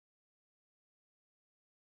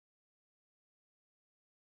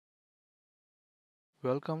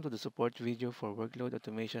Welcome to the support video for Workload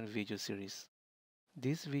Automation video series.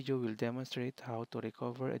 This video will demonstrate how to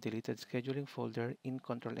recover a deleted scheduling folder in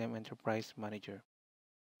Control-M Enterprise Manager.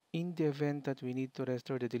 In the event that we need to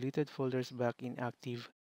restore the deleted folders back in active,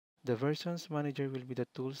 the Versions Manager will be the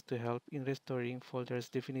tools to help in restoring folders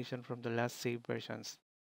definition from the last saved versions.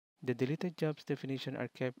 The deleted jobs definition are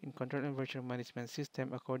kept in Control-M Version Management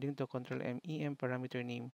System according to Control-M EM parameter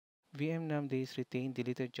name VMNAM days retain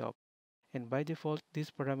deleted job, and by default this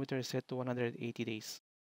parameter is set to 180 days.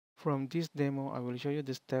 From this demo, I will show you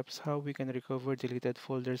the steps how we can recover deleted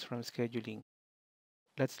folders from scheduling.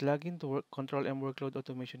 Let's log into Control M Workload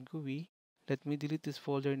Automation GUI. Let me delete this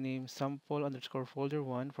folder named sample underscore folder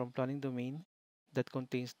 1 from planning domain that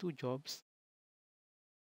contains two jobs,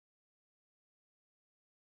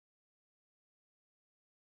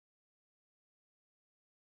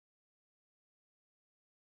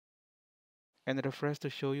 and refresh to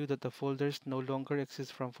show you that the folders no longer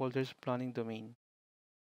exist from folders planning domain.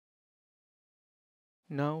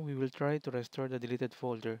 Now we will try to restore the deleted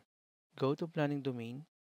folder. Go to planning domain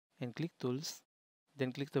and click tools,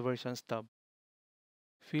 then click the versions tab.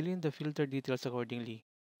 Fill in the filter details accordingly.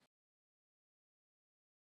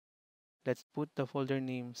 Let's put the folder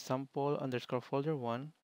name sample underscore folder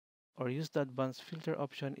 1 or use the advanced filter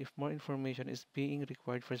option if more information is being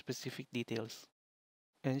required for specific details.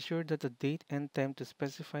 Ensure that the date and time to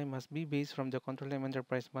specify must be based from the Control-M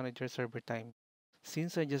Enterprise Manager server time.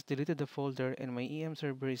 Since I just deleted the folder and my EM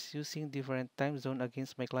server is using different time zone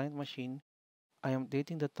against my client machine, I am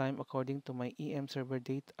updating the time according to my EM server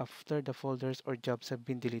date after the folders or jobs have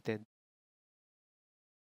been deleted.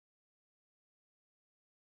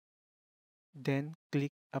 Then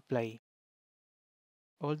click Apply.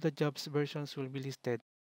 All the jobs versions will be listed.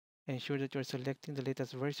 Ensure that you are selecting the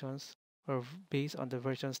latest versions or based on the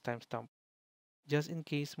version's timestamp, just in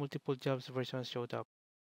case multiple jobs versions showed up.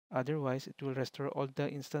 Otherwise, it will restore all the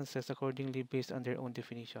instances accordingly based on their own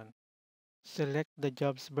definition. Select the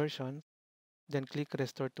jobs version, then click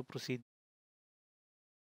Restore to proceed.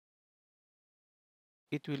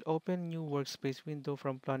 It will open new workspace window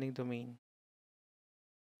from planning domain.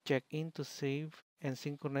 Check in to save and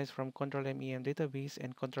synchronize from Control-M EM database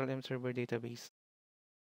and Control-M server database.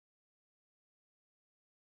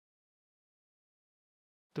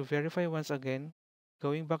 To verify once again,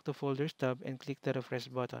 going back to Folders tab and click the Refresh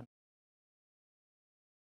button.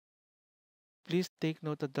 Please take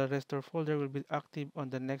note that the restore folder will be active on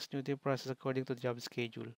the next new day process according to the job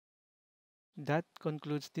schedule. That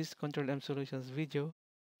concludes this Control-M Solutions video.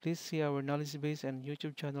 Please see our knowledge base and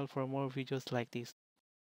YouTube channel for more videos like this.